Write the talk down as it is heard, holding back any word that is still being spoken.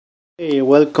Hey,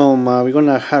 welcome. We're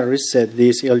gonna hard reset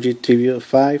this LG TV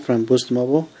 5 from Boost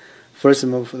Mobile. First,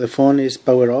 the phone is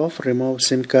power off. Remove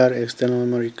SIM card, external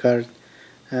memory card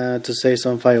to save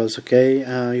some files. Okay,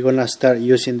 you're gonna start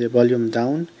using the volume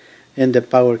down and the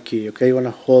power key. Okay, you're gonna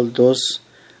hold those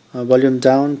volume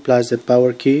down plus the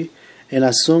power key, and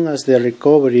as soon as the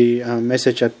recovery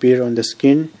message appears on the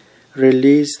screen,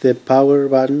 release the power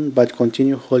button but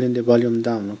continue holding the volume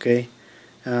down. Okay.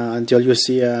 Until you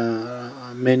see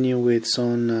a menu with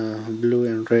some blue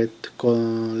and red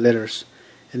letters,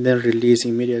 and then release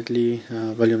immediately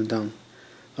volume down.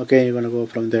 Okay, you're gonna go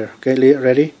from there. Okay,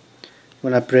 ready?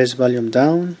 I'm gonna press volume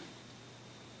down,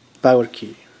 power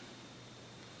key.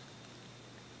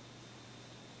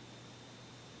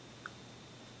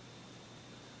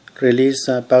 Release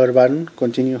power button,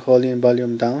 continue holding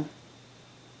volume down,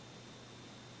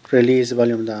 release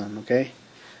volume down. Okay.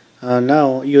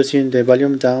 Now using the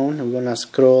volume down, we're gonna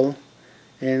scroll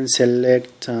and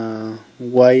select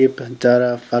wipe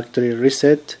data factory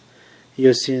reset.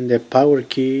 Using the power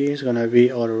key, it's gonna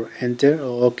be or enter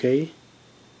or OK.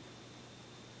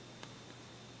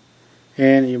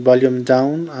 And in volume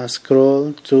down,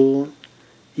 scroll to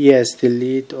yes,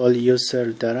 delete all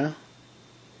user data.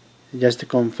 Just to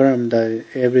confirm that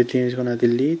everything is gonna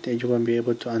delete, and you're gonna be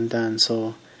able to undone.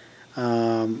 So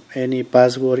any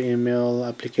password, email,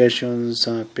 applications,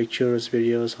 pictures,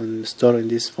 videos stored in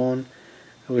this phone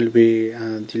will be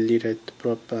deleted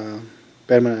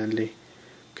permanently.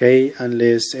 Okay,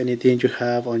 unless anything you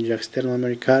have on your external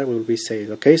memory card will be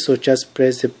saved. Okay, so just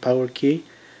press the power key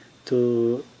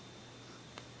to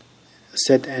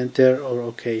set enter or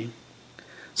OK.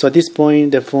 So at this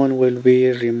point the phone will be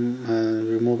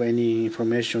remove any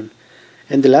information.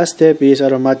 And the last step is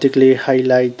automatically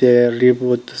highlight the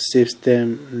reboot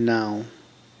system now.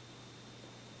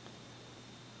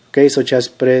 Okay, so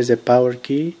just press the power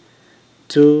key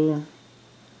to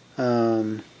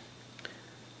power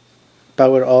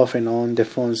off and on the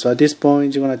phone. So at this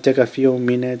point you're going to take a few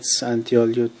minutes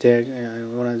until you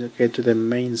want to get to the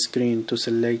main screen to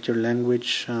select your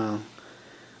language,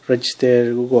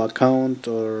 register Google account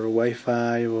or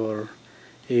Wi-Fi, or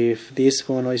if this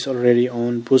phone is already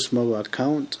on Boost Mobile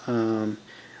account,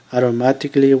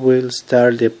 automatically will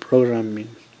start the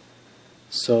programming.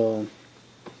 So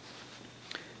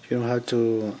you don't have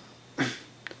to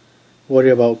worry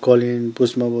about calling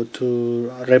Boost Mobile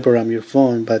to reprogram your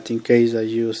phone. But in case that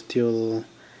you still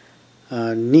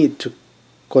need to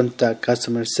contact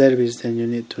customer service, then you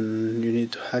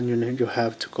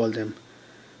have to call them.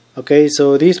 Okay,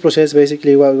 so this process,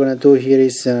 basically what we're going to do here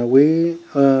is we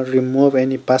remove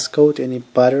any passcode, any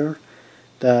pattern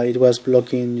that it was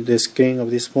blocking the screen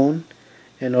of this phone,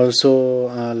 and also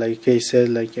like I said,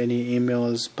 like any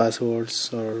emails,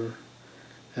 passwords, or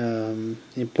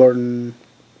important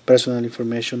personal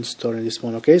information stored in this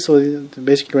phone. Okay, so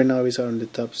basically right now it's on the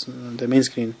top, the main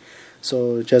screen.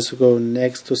 So just go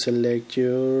next to select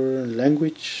your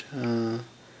language,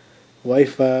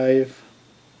 Wi-Fi.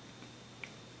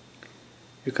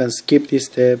 You can skip this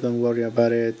step, don't worry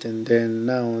about it, and then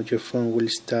now your phone will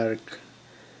start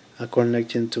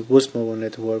connecting to Boost Mobile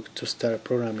network to start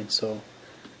programming. So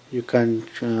you can,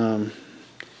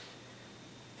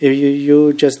 if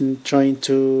you just trying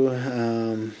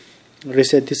to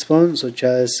reset this phone, so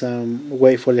just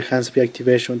wait for the hands-free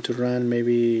activation to run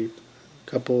maybe a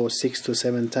couple 6 to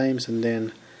 7 times, and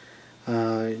then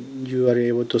you are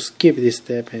able to skip this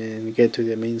step and get to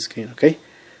the main screen. Okay.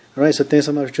 Alright, so thanks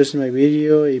so much for watching my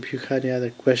video. If you had any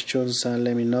other questions,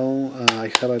 let me know. I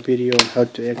have a video on how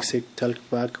to exit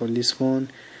talkback on this phone.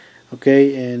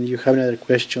 Okay, and you have any other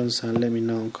questions, let me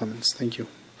know in comments. Thank you.